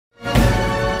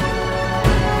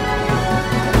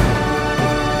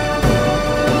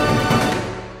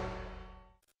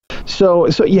So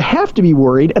you have to be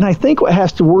worried. And I think what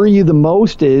has to worry you the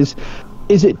most is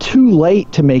it too late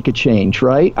to make a change,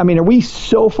 right? I mean, are we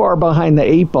so far behind the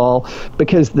eight ball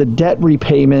because the debt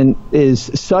repayment is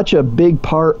such a big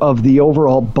part of the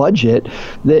overall budget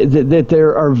that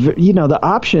there are, the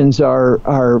options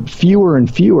are fewer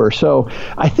and fewer. So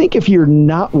I think if you're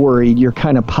not worried, you're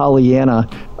kind of Pollyanna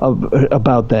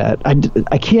about that.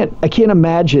 I can't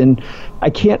imagine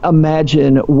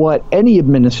what any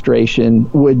administration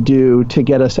would do to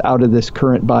get us out of this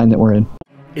current bind that we're in.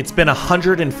 It's been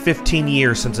 115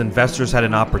 years since investors had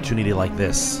an opportunity like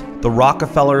this. The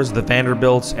Rockefellers, the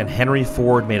Vanderbilts, and Henry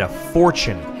Ford made a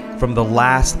fortune from the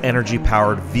last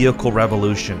energy-powered vehicle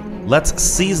revolution. Let's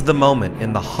seize the moment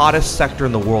in the hottest sector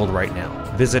in the world right now.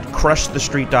 Visit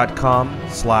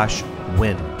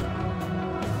crushthestreet.com/win.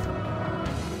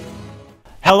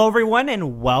 Hello, everyone,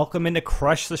 and welcome into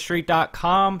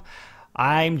crushthestreet.com.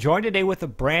 I'm joined today with a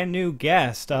brand new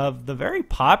guest of the very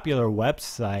popular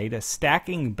website,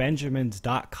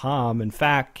 stackingbenjamins.com. In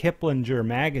fact, Kiplinger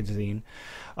magazine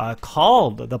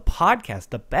called the podcast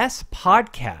the best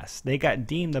podcast. They got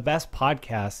deemed the best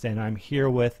podcast, and I'm here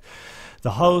with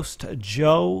the host,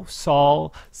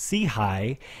 Saul,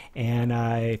 Sehy. And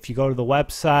if you go to the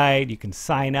website, you can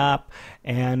sign up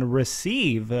and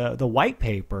receive the white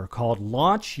paper called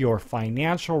Launch Your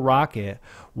Financial Rocket,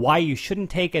 Why You Shouldn't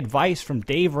Take Advice from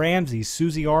Dave Ramsey,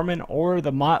 Susie Orman, or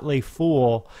the Motley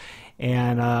Fool.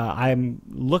 And I'm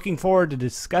looking forward to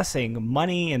discussing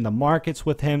money and the markets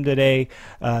with him today.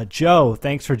 Joe,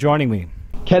 thanks for joining me.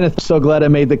 Kenneth, so glad I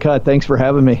made the cut. Thanks for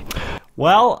having me.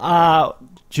 Well,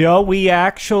 Joe, we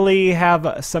actually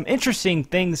have some interesting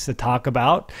things to talk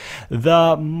about.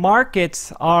 The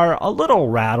markets are a little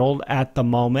rattled at the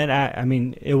moment. I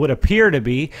mean, it would appear to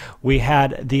be. We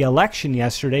had the election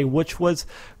yesterday, which was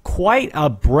quite a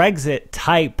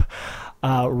Brexit-type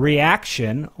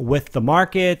reaction with the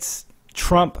markets,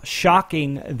 Trump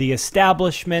shocking the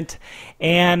establishment,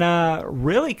 and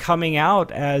really coming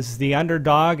out as the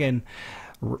underdog. And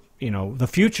the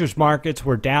futures markets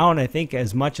were down, I think,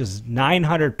 as much as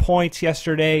 900 points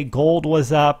yesterday. Gold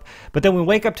was up. But then we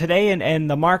wake up today and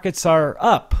the markets are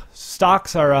up.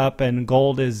 Stocks are up and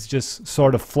gold is just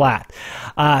sort of flat.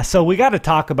 So we got to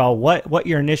talk about what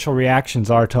your initial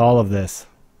reactions are to all of this.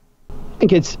 I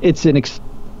think it's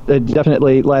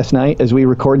definitely last night as we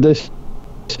record this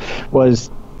was...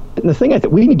 And the thing I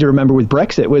think we need to remember with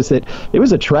Brexit was that it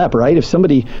was a trap, right? If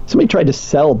somebody tried to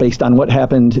sell based on what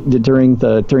happened during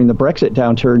the Brexit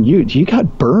downturn, you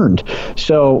got burned.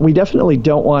 So we definitely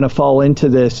don't want to fall into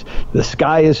this. The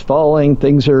sky is falling.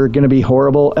 Things are going to be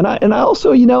horrible. And I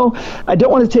also, I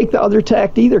don't want to take the other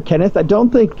tact either, Kenneth. I don't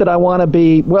think that I want to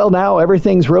be, well, now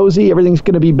everything's rosy. Everything's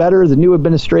going to be better. The new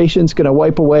administration's going to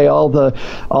wipe away all the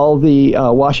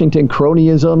Washington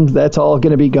cronyism. That's all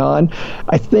going to be gone.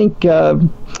 I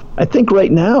think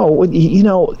right now,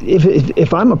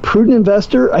 if I'm a prudent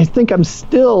investor, I think I'm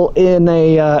still in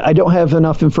I don't have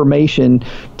enough information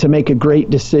to make a great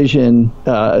decision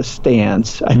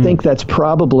stance. I think that's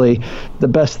probably the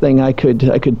best thing I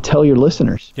could tell your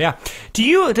listeners. Yeah.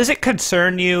 Does it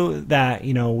concern you that,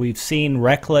 we've seen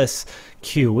reckless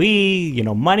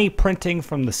QE, money printing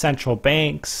from the central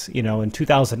banks? In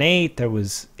 2008, there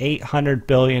was $800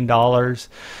 billion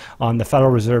on the Federal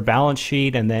Reserve balance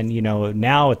sheet. And then,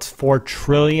 now it's $4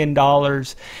 trillion.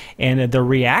 And the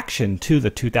reaction to the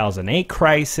 2008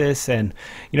 crisis. And,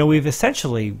 we've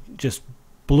essentially just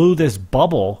blew this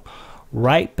bubble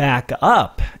right back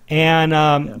up. And,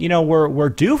 we're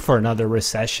due for another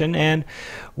recession. And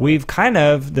we've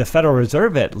the Federal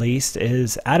Reserve at least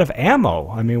is out of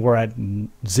ammo. I mean, we're at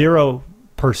 0%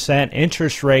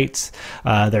 interest rates.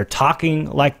 They're talking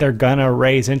like they're going to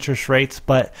raise interest rates.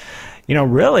 But,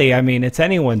 really, I mean, it's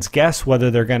anyone's guess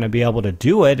whether they're going to be able to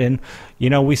do it. And,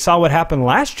 we saw what happened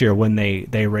last year when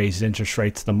they raised interest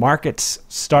rates. The markets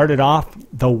started off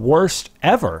the worst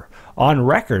ever on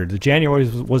record. January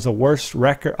was the worst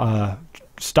record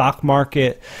stock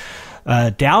market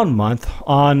down month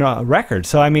on record.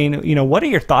 So, I mean, what are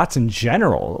your thoughts in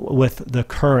general with the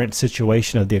current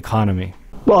situation of the economy?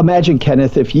 Well, imagine,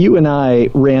 Kenneth, if you and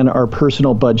I ran our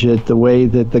personal budget the way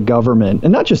that the government,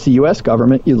 and not just the U.S.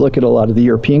 government, you look at a lot of the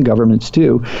European governments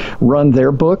too, run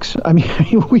their books. I mean,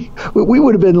 we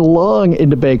would have been long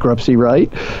into bankruptcy,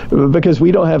 right? Because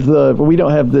we don't have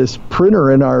this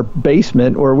printer in our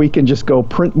basement where we can just go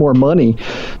print more money.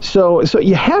 So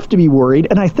you have to be worried.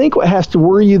 And I think what has to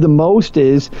worry you the most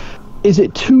is is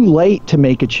it too late to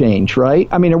make a change, right?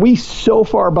 I mean, are we so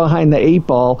far behind the 8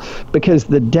 ball because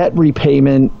the debt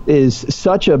repayment is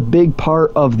such a big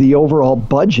part of the overall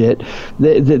budget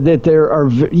that there are,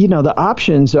 the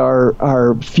options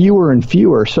are fewer and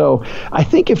fewer. So I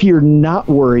think if you're not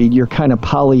worried, you're kind of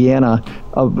Pollyanna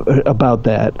about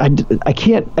that. I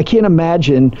can't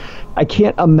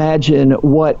imagine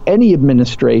what any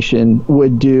administration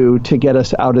would do to get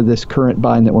us out of this current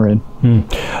bind that we're in.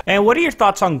 And what are your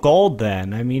thoughts on gold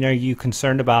then? I mean, are you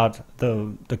concerned about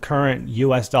the current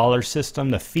U.S. dollar system,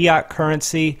 the fiat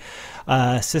currency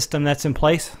system that's in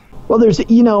place? Well, that's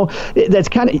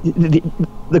kind of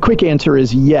the quick answer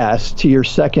is yes to your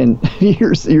second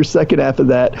your second half of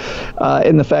that,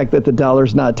 and the fact that the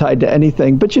dollar's not tied to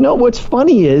anything. But what's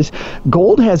funny is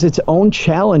gold has its own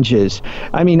challenges.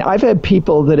 I mean, I've had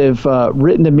people that have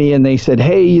written to me and they said,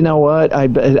 "Hey, you know what?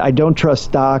 I don't trust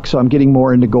stocks, so I'm getting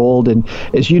more into gold." And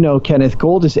as you know, Kenneth,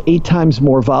 gold is 8 times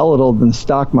more volatile than the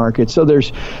stock market. So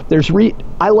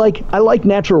I like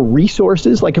natural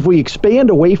resources. Like if we expand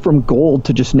away from gold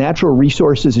to just natural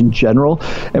resources in general,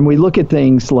 and we look at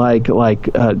things like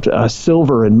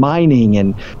silver and mining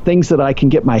and things that I can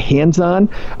get my hands on,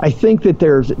 I think that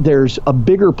there's a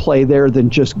bigger play there than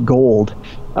just gold.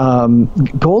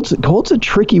 Gold's a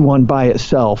tricky one by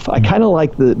itself. I kind of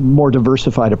like the more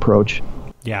diversified approach.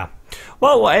 Yeah.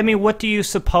 Well, I mean, what do you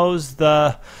suppose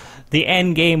the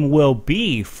end game will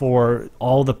be for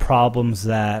all the problems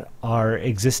that are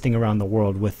existing around the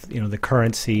world with the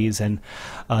currencies and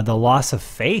the loss of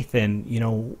faith in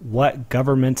what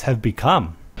governments have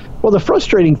become? Well, the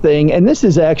frustrating thing, and this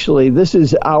is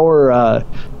our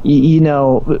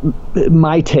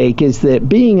my take, is that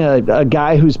being a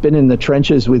guy who's been in the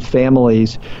trenches with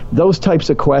families, those types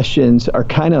of questions are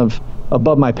kind of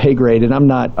above my pay grade, and I'm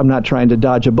not trying to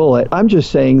dodge a bullet. I'm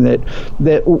just saying that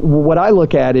what I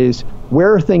look at is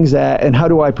where are things at and how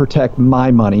do I protect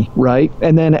my money, right?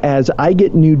 And then as I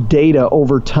get new data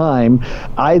over time,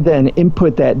 I then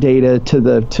input that data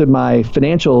to my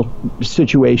financial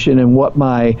situation and what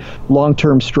my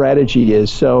long-term strategy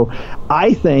is. So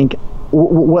I think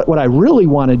what I really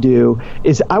want to do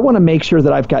is I want to make sure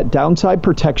that I've got downside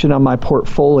protection on my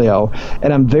portfolio,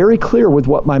 and I'm very clear with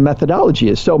what my methodology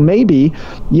is. So maybe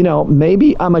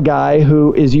I'm a guy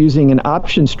who is using an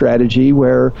option strategy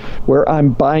where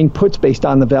I'm buying puts based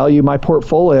on the value of my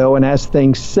portfolio, and as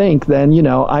things sink, then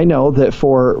I know that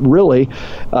for really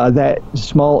that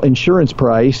small insurance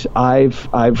price,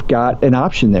 I've got an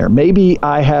option there. Maybe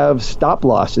I have stop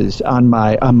losses on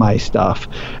my stuff.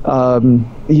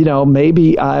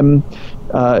 Maybe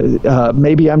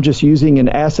I'm just using an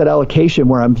asset allocation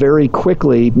where I'm very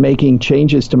quickly making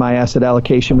changes to my asset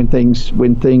allocation when things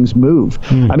move.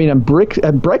 I mean,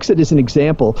 Brexit is an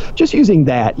example. Just using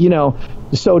that,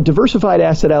 so diversified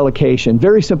asset allocation,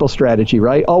 very simple strategy,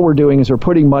 right? All we're doing is we're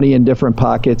putting money in different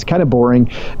pockets. Kind of boring.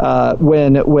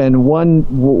 When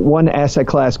one asset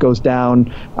class goes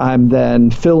down, I'm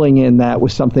then filling in that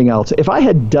with something else. If I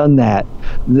had done that,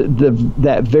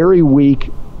 that very week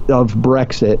of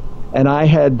Brexit, and I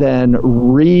had then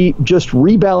just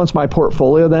rebalanced my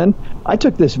portfolio, then I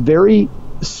took this very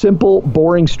simple,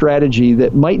 boring strategy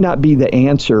that might not be the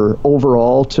answer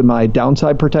overall to my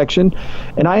downside protection,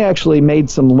 and I actually made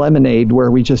some lemonade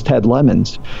where we just had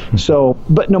lemons. So,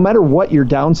 but no matter what your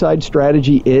downside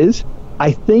strategy is,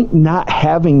 I think not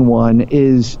having one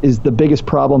is the biggest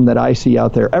problem that I see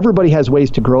out there. Everybody has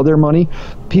ways to grow their money.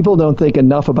 People don't think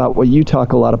enough about what you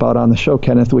talk a lot about on the show,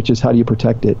 Kenneth, which is how do you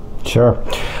protect it? Sure.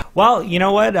 Well, you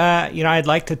know what? I'd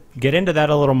like to get into that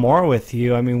a little more with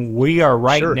you. I mean, we are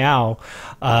right now,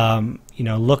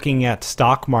 looking at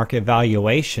stock market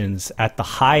valuations at the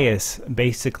highest,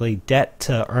 basically, debt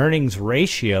to earnings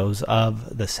ratios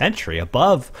of the century,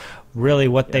 above really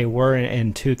what they were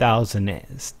in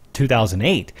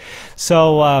 2008.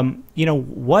 So,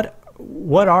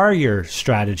 what are your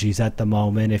strategies at the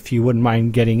moment, if you wouldn't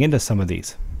mind getting into some of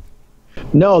these?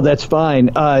 No, that's fine.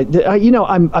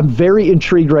 I'm very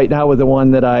intrigued right now with the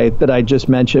one that I just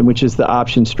mentioned, which is the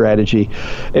option strategy.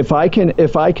 If I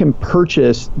can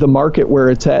purchase the market where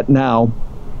it's at now,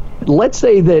 let's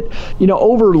say that,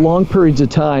 over long periods of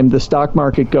time, the stock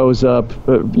market goes up,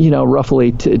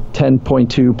 roughly to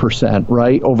 10.2%,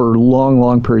 right? Over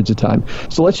long periods of time.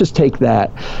 So let's just take that.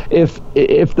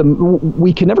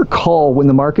 We can never call when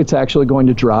the market's actually going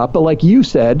to drop, but like you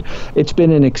said, it's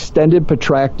been an extended,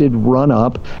 protracted run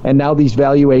up, and now these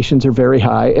valuations are very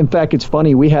high. In fact, it's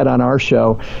funny, we had on our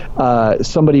show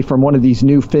somebody from one of these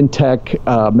new fintech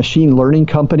machine learning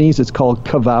companies. It's called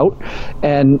Kavout,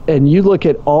 and you look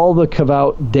at all all the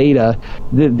Kavout data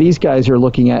that these guys are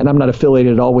looking at, and I'm not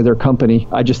affiliated at all with their company,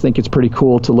 I just think it's pretty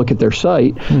cool to look at their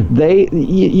site.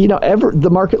 The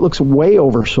market looks way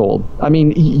oversold. I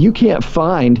mean, you can't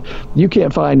find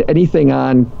anything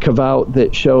on Kavout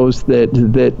that shows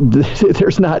that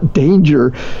there's not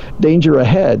danger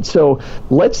ahead. So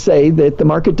let's say that the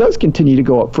market does continue to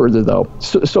go up further, though.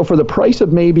 So for the price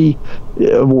of maybe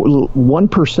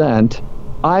 1%,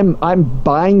 I'm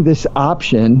buying this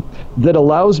option that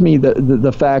allows me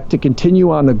the fact to continue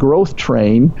on the growth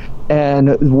train, and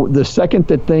the second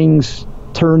that things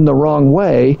turn the wrong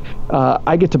way,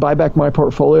 I get to buy back my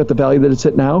portfolio at the value that it's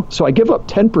at now. So I give up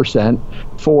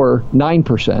 10% for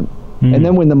 9%. And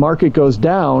then when the market goes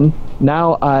down,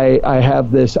 now I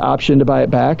have this option to buy it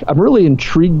back. I'm really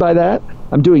intrigued by that.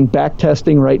 I'm doing back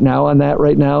testing right now on that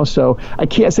right now. So I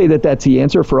can't say that that's the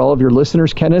answer for all of your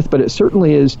listeners, Kenneth, but it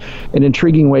certainly is an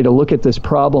intriguing way to look at this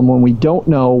problem when we don't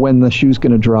know when the shoe's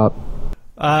going to drop.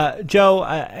 Joe,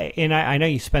 and I know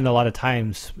you spend a lot of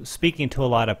time speaking to a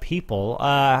lot of people,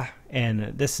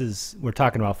 and we're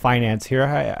talking about finance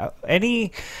here.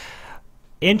 Any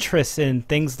interest in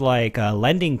things like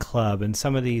Lending Club and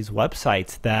some of these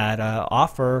websites that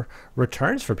offer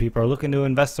returns for people who are looking to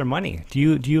invest their money? Do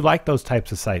you like those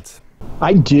types of sites?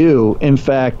 I do. In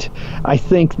fact, I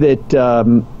think that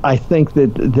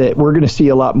we're going to see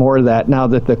a lot more of that now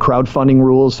that the crowdfunding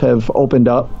rules have opened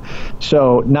up.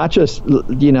 So not just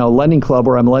Lending Club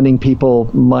where I'm lending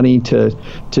people money to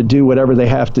do whatever they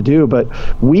have to do, but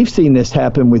we've seen this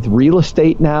happen with real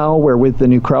estate now, where with the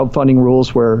new crowdfunding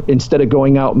rules, where instead of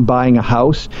going out and buying a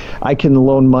house, I can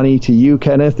loan money to you,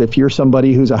 Kenneth. If you're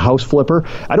somebody who's a house flipper,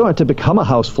 I don't have to become a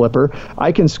house flipper.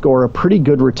 I can score a pretty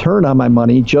good return on my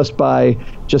money just by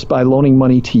loaning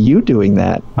money to you doing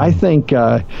that. I think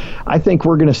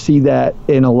we're going to see that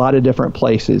in a lot of different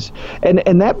places,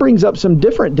 and that brings up some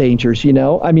different dangers.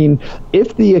 I mean,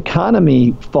 if the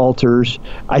economy falters,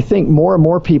 I think more and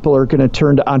more people are going to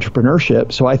turn to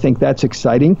entrepreneurship. So I think that's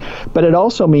exciting, but it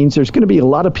also means there's going to be a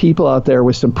lot of people out there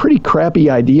with some pretty crappy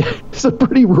ideas, some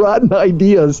pretty rotten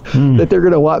ideas that they're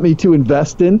going to want me to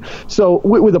invest in. So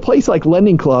with a place like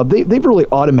Lending Club, they've really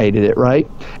automated it, right?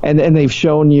 And they've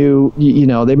shown you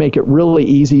they make it really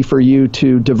easy for you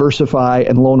to diversify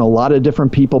and loan a lot of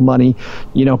different people money.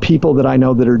 People that I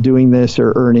know that are doing this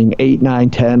are earning 8, 9,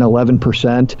 10,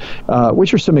 11%,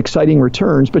 which are some exciting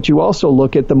returns. But you also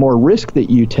look at the more risk that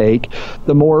you take,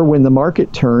 the more when the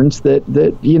market turns that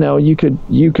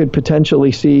you could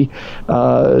potentially see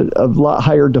a lot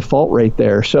higher default rate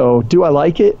there. So do I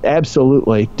like it?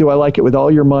 Absolutely. Do I like it with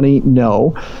all your money?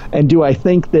 No. And do I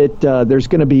think that there's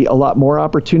going to be a lot more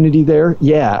opportunity there?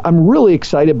 Yeah. I'm really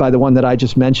excited by the one that I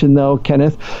just mentioned, though,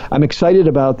 Kenneth. I'm excited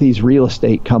about these real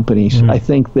estate companies. I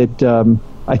think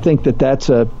that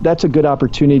that's a good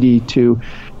opportunity to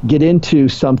get into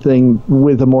something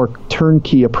with a more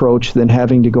turnkey approach than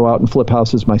having to go out and flip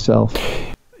houses myself.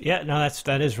 Yeah, no,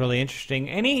 that is really interesting.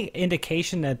 Any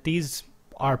indication that these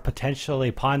are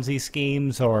potentially Ponzi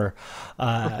schemes, or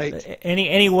right,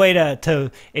 any way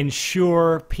to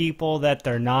ensure people that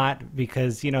they're not?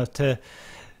 Because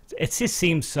it just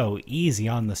seems so easy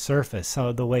on the surface.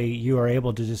 So the way you are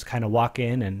able to just kind of walk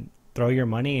in and throw your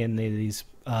money into these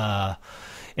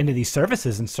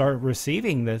services and start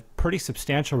receiving the pretty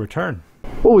substantial return.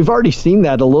 Well, we've already seen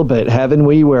that a little bit, haven't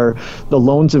we? Where the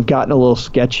loans have gotten a little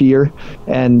sketchier,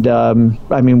 and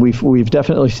I mean, we've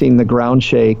definitely seen the ground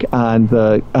shake on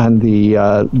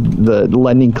the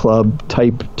Lending Club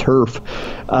type turf,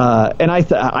 and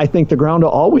I think the ground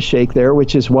will always shake there,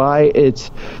 which is why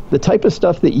it's the type of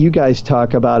stuff that you guys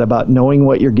talk about knowing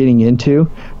what you're getting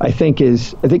into. I think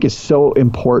is so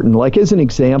important. Like, as an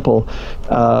example,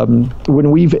 when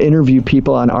we've interviewed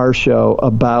people on our show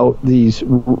about these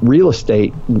real estate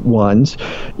ones,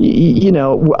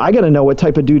 I got to know what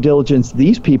type of due diligence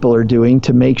these people are doing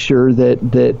to make sure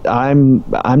that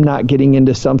I'm not getting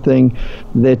into something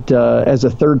that as a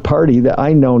third party that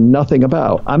I know nothing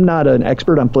about. I'm not an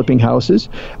expert on flipping houses.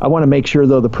 I want to make sure,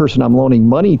 though, the person I'm loaning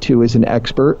money to is an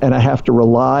expert, and I have to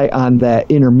rely on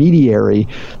that intermediary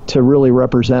to really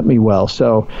represent me well.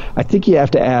 So I think you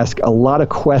have to ask a lot of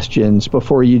questions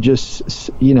before you just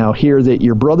hear that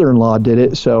your brother-in-law did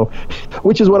it. So,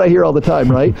 which is what I hear all the time,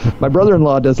 right? My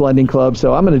brother-in-law does Lending Club,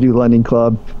 so I'm going to do Lending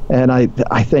Club. And I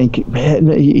think, man,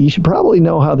 you should probably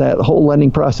know how that whole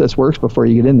lending process works before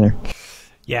you get in there.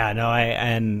 Yeah, no,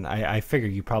 I figure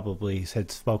you probably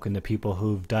had spoken to people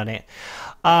who've done it.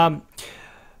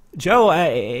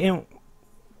 Joe,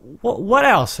 what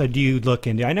else do you look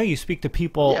into? I know you speak to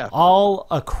people all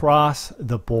across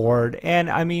the board. And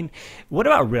I mean, what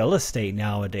about real estate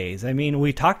nowadays? I mean,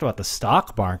 we talked about the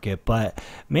stock market, but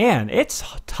man, it's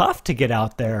tough to get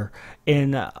out there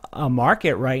in a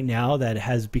market right now that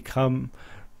has become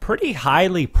pretty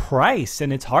highly priced,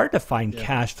 and it's hard to find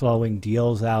cash flowing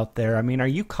deals out there. I mean, are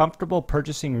you comfortable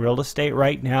purchasing real estate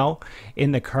right now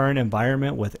in the current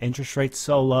environment with interest rates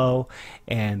so low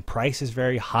and prices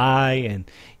very high and,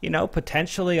 you know,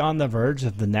 potentially on the verge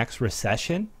of the next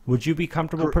recession? Would you be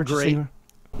comfortable purchasing?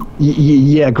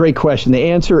 Yeah, great question. The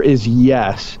answer is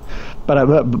yes.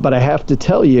 But I have to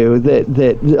tell you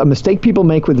that a mistake people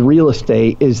make with real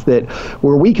estate is that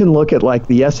where we can look at like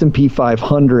the S&P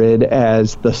 500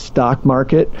 as the stock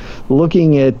market,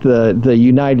 looking at the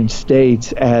United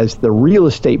States as the real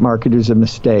estate market is a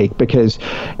mistake, because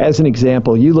as an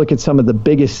example, you look at some of the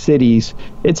biggest cities,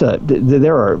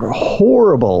 there are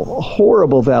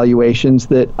horrible valuations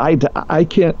that I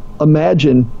can't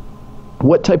imagine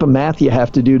what type of math you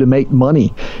have to do to make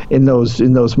money in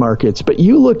those markets. But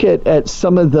you look at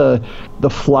some of the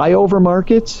flyover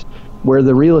markets where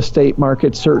the real estate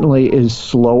market certainly is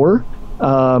slower.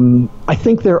 I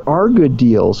think there are good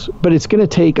deals, but it's going to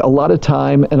take a lot of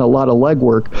time and a lot of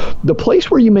legwork. The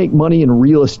place where you make money in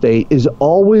real estate is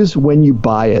always when you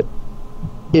buy it.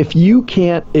 If you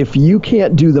can't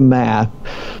do the math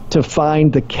to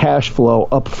find the cash flow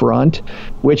up front,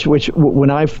 which when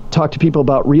I've talked to people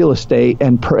about real estate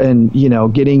and you know,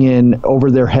 getting in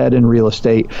over their head in real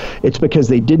estate, it's because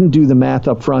they didn't do the math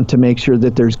up front to make sure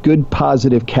that there's good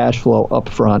positive cash flow up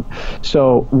front.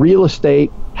 So real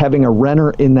estate, having a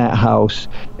renter in that house,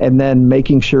 and then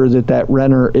making sure that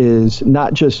renter is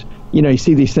not just, you know, you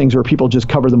see these things where people just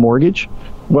cover the mortgage.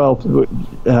 Well,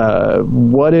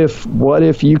 what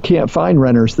if you can't find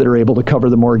renters that are able to cover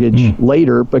the mortgage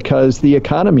later because the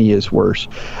economy is worse?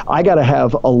 I got to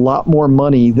have a lot more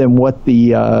money than what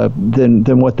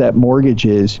than what that mortgage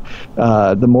is.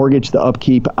 The mortgage, the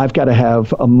upkeep. I've got to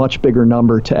have a much bigger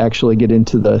number to actually get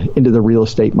into the real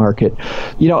estate market.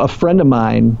 You know, a friend of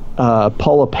mine,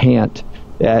 Paula Pant,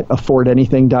 at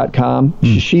affordanything.com.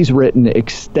 She's written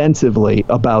extensively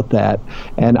about that,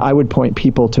 and I would point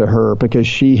people to her because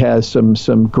she has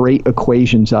some great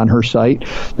equations on her site,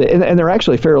 and they're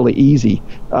actually fairly easy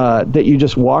that you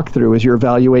just walk through as you're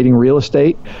evaluating real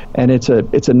estate, and it's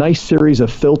a nice series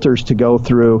of filters to go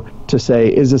through to say,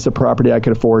 is this a property I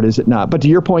could afford, is it not? But to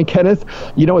your point, Kenneth,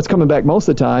 you know what's coming back most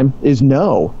of the time is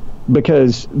no,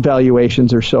 because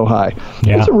valuations are so high.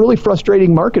 Yeah. It's a really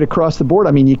frustrating market across the board.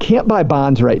 I mean, you can't buy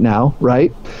bonds right now,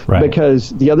 right?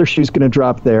 Because the other shoe's going to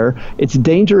drop there. It's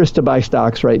dangerous to buy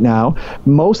stocks right now.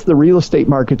 Most of the real estate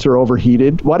markets are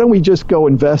overheated. Why don't we just go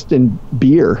invest in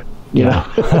beer? You know?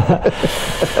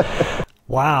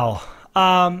 Wow.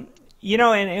 You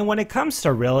know, and when it comes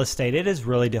to real estate, it is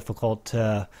really difficult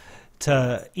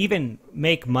to even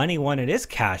make money when it is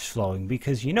cash flowing,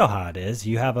 because you know how it is.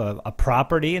 You have a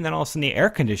property, and then all of a sudden the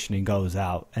air conditioning goes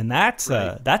out, and that's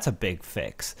a big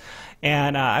fix.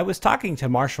 And I was talking to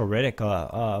Marshall Riddick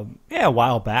a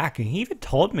while back, and he even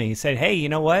told me, he said, hey, you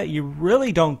know what? You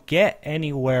really don't get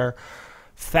anywhere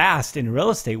fast in real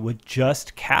estate with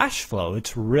just cash flow.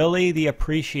 It's really the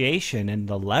appreciation and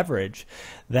the leverage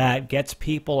that gets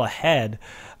people ahead,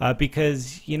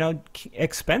 because, you know,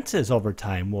 expenses over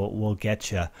time will get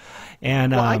you.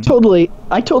 And well, I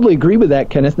totally agree with that,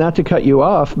 Kenneth. Not to cut you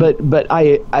off, but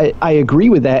I agree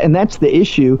with that, and that's the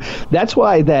issue. That's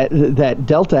why that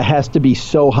delta has to be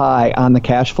so high on the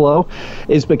cash flow,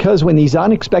 is because when these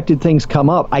unexpected things come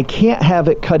up, I can't have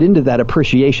it cut into that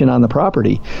appreciation on the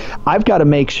property. I've got to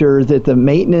make sure that the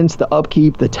maintenance, the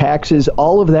upkeep, the taxes,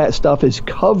 all of that stuff is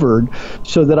covered,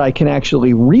 so that I can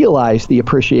actually realize the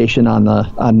appreciation on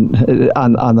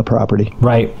the property.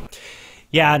 Right.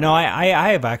 Yeah, no,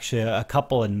 I have actually a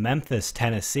couple in Memphis,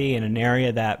 Tennessee, in an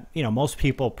area that, you know, most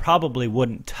people probably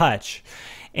wouldn't touch.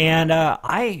 And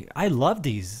I love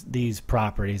these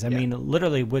properties. I mean,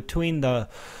 literally between the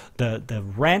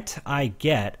rent I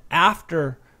get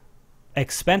after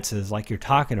expenses, like you're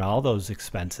talking about, all those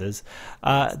expenses,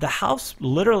 the house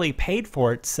literally paid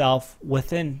for itself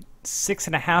within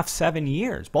 6.5, 7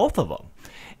 years, both of them.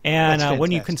 And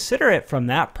when you consider it from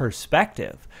that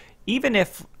perspective, even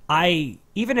if I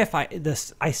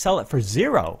sell it for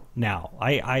zero now,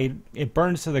 it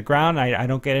burns to the ground, I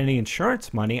don't get any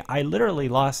insurance money, I literally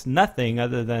lost nothing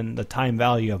other than the time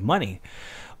value of money.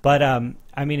 But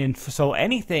I mean, so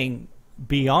anything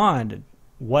beyond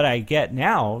what I get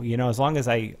now, you know, as long as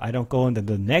I don't go into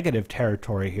the negative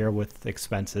territory here with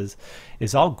expenses,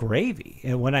 is all gravy.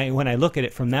 And when I look at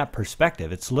it from that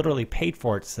perspective, it's literally paid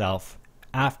for itself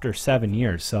after 7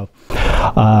 years. So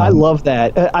I love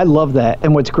that. I love that.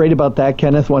 And what's great about that,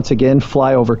 Kenneth, once again,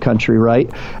 flyover country, right?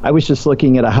 I was just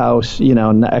looking at a house,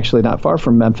 actually not far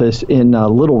from Memphis in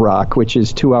Little Rock, which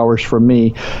is 2 hours from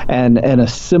me, and a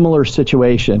similar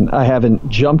situation. I haven't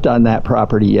jumped on that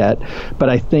property yet, but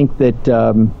I think that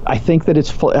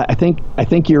I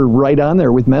think you're right on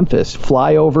there with Memphis.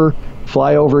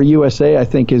 Flyover USA, I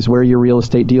think, is where your real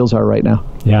estate deals are right now.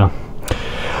 Yeah.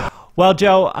 Well,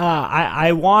 Joe,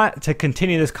 I want to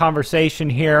continue this conversation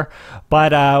here,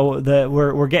 but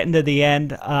we're getting to the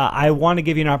end. I want to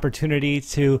give you an opportunity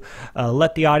to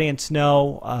let the audience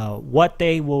know what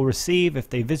they will receive if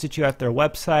they visit you at their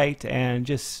website, and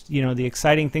just the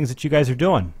exciting things that you guys are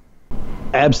doing.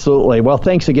 Absolutely. Well,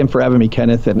 thanks again for having me,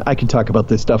 Kenneth. And I could talk about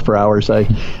this stuff for hours. I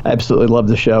absolutely love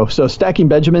the show. So Stacking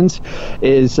Benjamins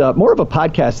is more of a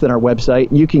podcast than our website.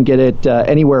 You can get it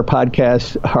anywhere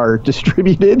podcasts are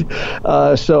distributed.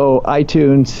 So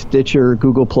iTunes, Stitcher,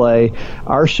 Google Play.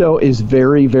 Our show is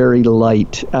very, very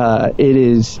light. It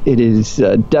is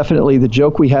definitely, the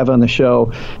joke we have on the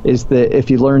show is that if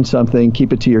you learn something,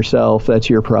 keep it to yourself. That's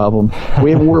your problem.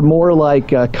 We're more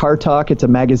like Car Talk. It's a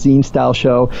magazine style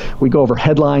show. We go over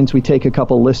headlines. We take a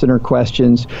couple listener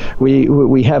questions.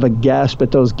 We have a guest,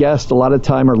 but those guests a lot of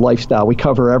time are lifestyle. We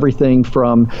cover everything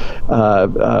from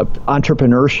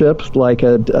entrepreneurship, like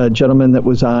a gentleman that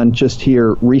was on just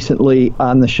here recently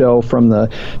on the show from the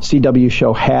CW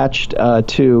show Hatched,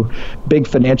 to big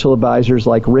financial advisors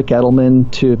like Rick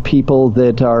Edelman, to people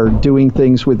that are doing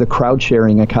things with the crowd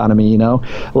sharing economy. A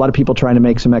lot of people trying to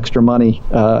make some extra money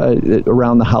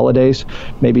around the holidays,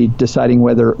 maybe deciding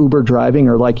whether Uber driving,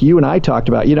 or like you and I talked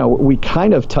about, we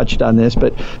kind of touched on this,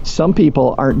 but some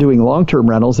people aren't doing long-term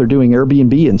rentals, they're doing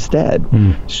Airbnb instead.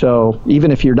 So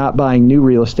even if you're not buying new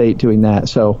real estate, doing that.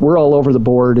 So we're all over the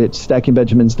board. It's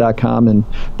stackingbenjamins.com, and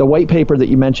the white paper that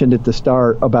you mentioned at the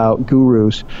start about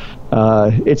gurus,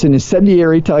 it's an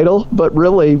incendiary title, but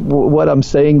really what I'm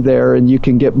saying there, and you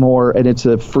can get more, and it's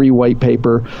a free white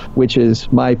paper, which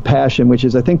is my passion, which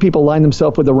is I think people line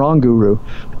themselves with the wrong guru.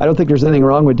 I don't think there's anything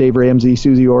wrong with Dave Ramsey,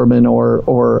 Susie Orman, or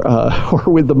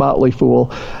with the Motley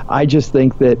Fool. I just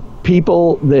think that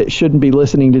people that shouldn't be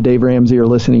listening to Dave Ramsey are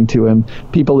listening to him.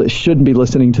 People that shouldn't be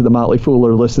listening to the Motley Fool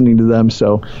are listening to them.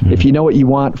 So if you know what you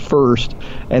want first,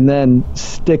 and then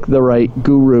stick the right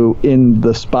guru in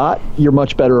the spot, you're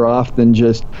much better off than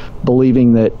just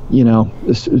believing that,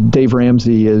 Dave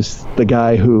Ramsey is the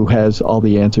guy who has all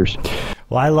the answers.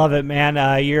 Well, I love it,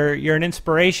 man. You're an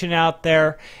inspiration out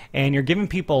there, and you're giving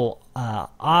people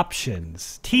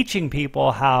options, teaching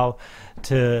people how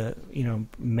to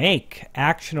make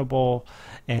actionable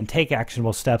and take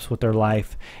actionable steps with their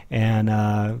life,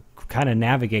 and kind of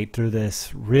navigate through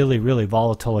this really, really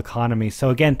volatile economy. So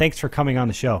again, thanks for coming on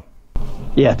the show.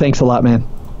 Yeah, thanks a lot, man.